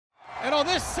And on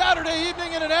this Saturday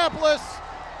evening in Annapolis,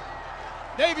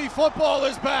 Navy football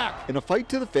is back. In a fight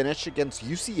to the finish against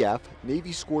UCF,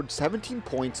 Navy scored 17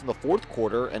 points in the fourth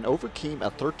quarter and overcame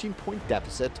a 13-point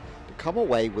deficit to come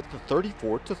away with the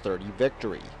 34-30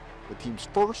 victory, the team's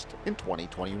first in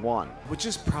 2021. We're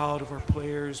just proud of our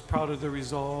players, proud of their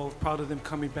resolve, proud of them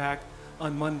coming back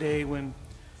on Monday when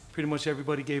pretty much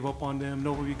everybody gave up on them.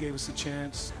 Nobody gave us a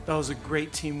chance. That was a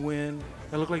great team win.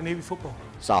 That looked like Navy football.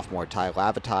 Sophomore Ty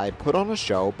Lavatai put on a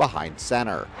show behind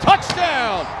center.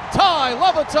 Touchdown, Ty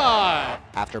Lavatai!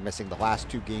 After missing the last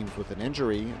two games with an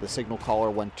injury, the signal caller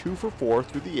went 2 for 4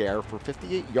 through the air for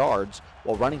 58 yards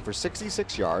while running for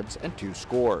 66 yards and 2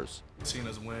 scores. Seeing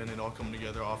us win and all coming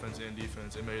together, offense and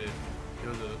defense, it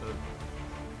was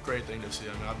a great thing to see.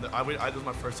 I mean, this was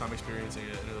my first time experiencing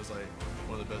it, and it was like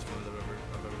one of the best feelings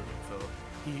I've ever felt.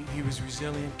 He was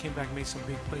resilient, came back, made some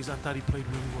big plays. I thought he played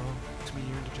really well. To me,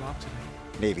 he earned a job today.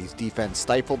 Navy's defense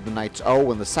stifled the Knights'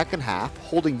 O in the second half,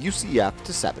 holding UCF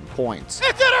to 7 points.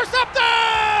 It's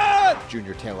intercepted!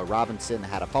 Junior Taylor Robinson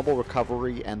had a fumble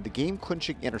recovery and the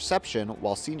game-clinching interception,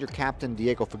 while senior captain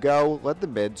Diego Fago led the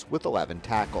Mids with 11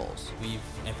 tackles. We've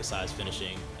emphasized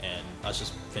finishing, and us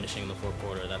just finishing in the fourth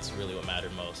quarter, that's really what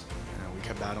mattered most. We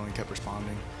kept battling, kept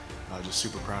responding. Just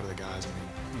super proud of the guys.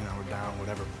 I mean, we're down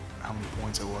how many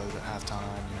points it was at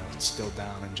halftime, it's still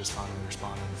down, and just finally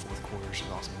responding in the fourth quarter is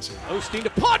awesome to see. Osteen to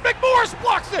punt, McMorris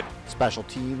blocks it! Special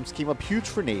teams came up huge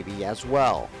for Navy as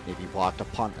well. Navy blocked a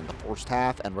punt in the first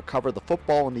half and recovered the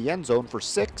football in the end zone for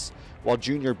 6, while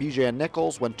junior BJ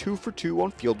Nichols went 2 for 2 on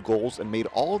field goals and made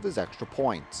all of his extra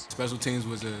points. Special teams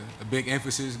was a big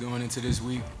emphasis going into this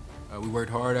week. We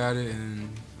worked hard at it,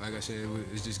 and like I said,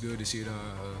 it's just good to see it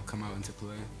come out into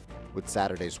play. With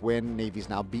Saturday's win, Navy's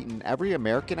now beaten every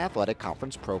American Athletic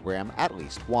Conference program at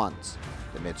least once.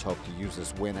 The Mids hope to use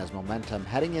this win as momentum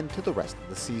heading into the rest of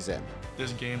the season.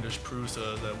 This game just proves to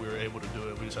us that we were able to do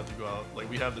it. We just have to go out.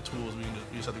 We have the tools. We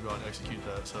just have to go out and execute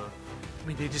that. So, I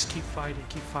mean, they just keep fighting,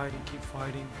 keep fighting, keep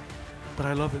fighting. But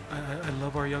I love it. I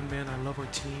love our young men. I love our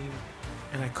team.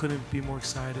 And I couldn't be more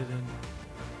excited. And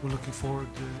we're looking forward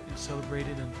to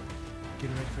celebrating and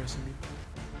getting ready for SMU.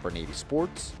 For Navy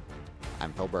Sports,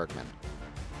 I'm Bergman.